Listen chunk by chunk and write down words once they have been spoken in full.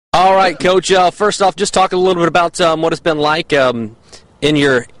All right, Coach. First off, just talk a little bit about what it's been like in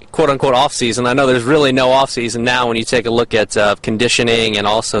your quote-unquote off-season. I know there's really no off-season now when you take a look at conditioning and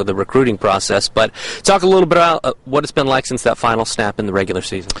also the recruiting process, but talk a little bit about what it's been like since that final snap in the regular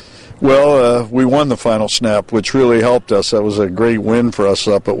season. Well, we won the final snap, which really helped us. That was a great win for us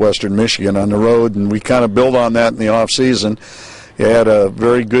up at Western Michigan on the road, and we kind of built on that in the off-season. We had a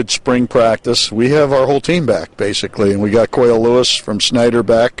very good spring practice. We have our whole team back, basically, and we got Quayle Lewis from Snyder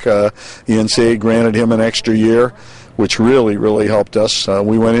back. The NCAA granted him an extra year, which really, really helped us.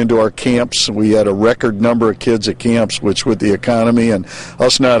 We went into our camps. We had a record number of kids at camps, which with the economy and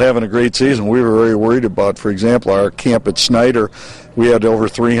us not having a great season, we were very worried about. For example, our camp at Snyder, we had over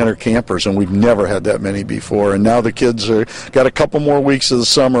 300 campers, and we've never had that many before. And now the kids got a couple more weeks of the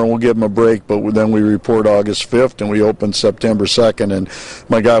summer, and we'll give them a break. But then we report August 5th, and we open September 2nd. And,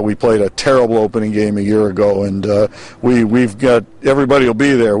 my God, we played a terrible opening game a year ago. And we've got – everybody will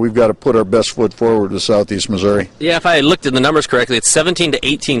be there. We've got to put our best foot forward with Southeast Missouri. Yeah, if I looked at the numbers correctly, it's 17 to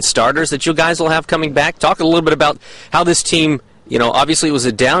 18 starters that you guys will have coming back. Talk a little bit about how this team – obviously it was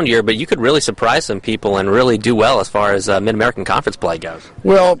a down year, but you could really surprise some people and really do well as far as Mid-American Conference play goes.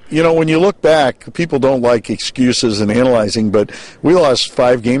 Well, when you look back, people don't like excuses and analyzing, but we lost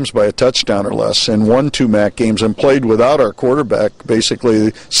 5 games by a touchdown or less and won 2 MAC games and played without our quarterback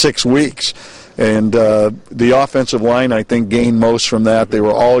basically 6 weeks. And the offensive line, I think, gained most from that. They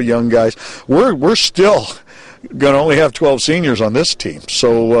were all young guys. We're still going to only have 12 seniors on this team.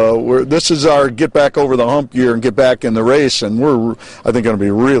 So this is our get back over the hump year and get back in the race, and we're, I think, going to be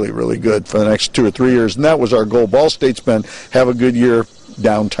really, really good for the next 2 or 3 years. And that was our goal. Ball State's been have a good year,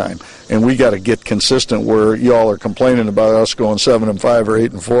 downtime. And we got to get consistent where y'all are complaining about us going 7-5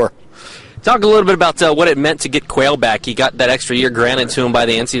 or 8-4. Talk a little bit about what it meant to get Quayle back. He got that extra year granted to him by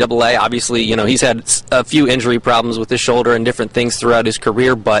the NCAA. Obviously, he's had a few injury problems with his shoulder and different things throughout his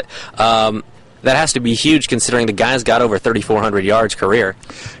career, but that has to be huge considering the guy's got over 3,400 yards career.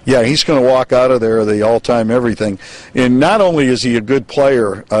 Yeah, he's going to walk out of there the all-time everything. And not only is he a good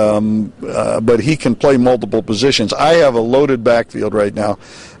player, but he can play multiple positions. I have a loaded backfield right now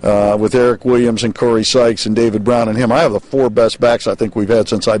with Eric Williams and Corey Sykes and David Brown and him. I have the 4 best backs I think we've had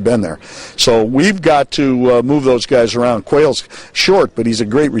since I've been there. So we've got to move those guys around. Quayle's short, but he's a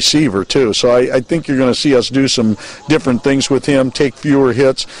great receiver too. So I think you're going to see us do some different things with him, take fewer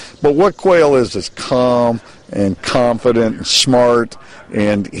hits. But what Quayle is calm and confident and smart,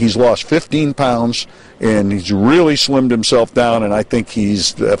 and he's lost 15 pounds, and he's really slimmed himself down, and I think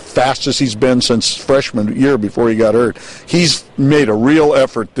he's the fastest he's been since freshman year before he got hurt. He's made a real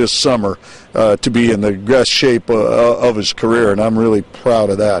effort this summer to be in the best shape of his career, and I'm really proud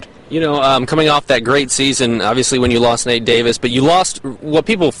of that. Coming off that great season, obviously when you lost Nate Davis, but you lost, what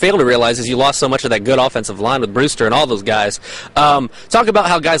people fail to realize is you lost so much of that good offensive line with Brewster and all those guys. Talk about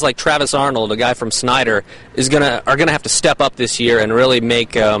how guys like Travis Arnold, a guy from Snyder, are gonna have to step up this year and really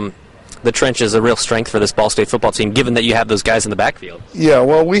make the trenches a real strength for this Ball State football team, given that you have those guys in the backfield. Yeah,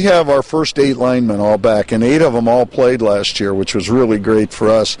 well, we have our first 8 linemen all back, and 8 of them all played last year, which was really great for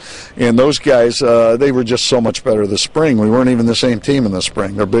us. And those guys, they were just so much better this spring. We weren't even the same team in the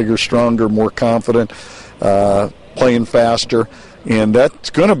spring. They're bigger, stronger, more confident, playing faster. And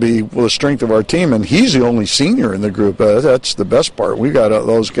that's going to be the strength of our team. And he's the only senior in the group. That's the best part. We got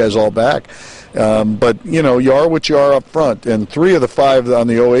those guys all back. But, you are what you are up front. And 3 of the 5 on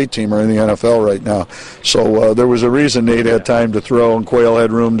the 08 team are in the NFL right now. So there was a reason Nate had time to throw and Quayle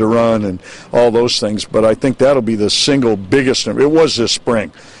had room to run and all those things. But I think that'll be the single biggest. It was this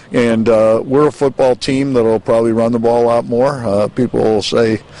spring. And we're a football team that will probably run the ball a lot more. People will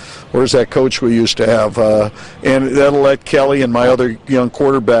say, where's that coach we used to have? And that'll let Kelly and my other young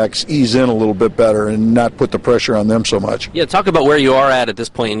quarterbacks ease in a little bit better and not put the pressure on them so much. Yeah, talk about where you are at this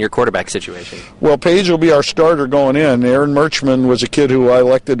point in your quarterback situation. Well, Page will be our starter going in. Aaron Murchman was a kid who I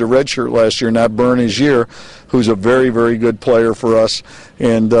elected to redshirt last year, not burn his year, who's a very, very good player for us.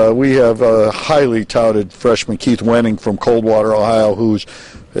 And we have a highly touted freshman, Keith Wenning from Coldwater, Ohio, who's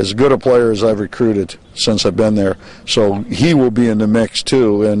as good a player as I've recruited since I've been there. So he will be in the mix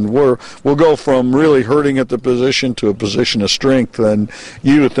too. And we'll go from really hurting at the position to a position of strength and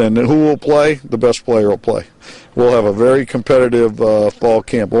youth. And who will play? The best player will play. We'll have a very competitive fall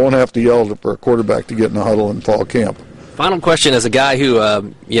camp. We won't have to yell for a quarterback to get in the huddle in fall camp. Final question, as a guy who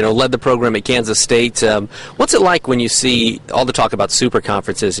led the program at Kansas State, what's it like when you see all the talk about super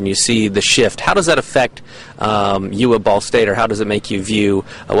conferences and you see the shift? How does that affect you at Ball State, or how does it make you view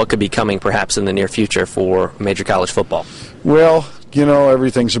what could be coming perhaps in the near future for major college football? Well,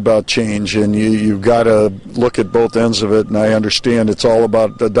 everything's about change, and you've got to look at both ends of it, and I understand it's all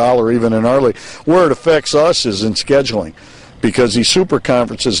about the dollar even in our league. Where it affects us is in scheduling. because these super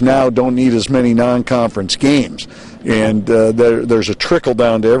conferences now don't need as many non-conference games. And there's a trickle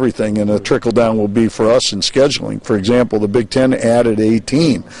down to everything, and a trickle down will be for us in scheduling. For example, the Big Ten added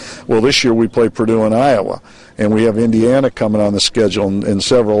 18. Well, this year we play Purdue and Iowa, and we have Indiana coming on the schedule and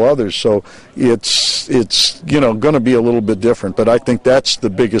several others. So it's going to be a little bit different, but I think that's the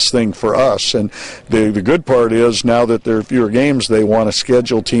biggest thing for us. And the good part is now that there are fewer games, they want to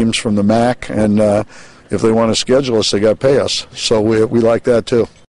schedule teams from the MAC, and if they want to schedule us, they got to pay us. So we like that too.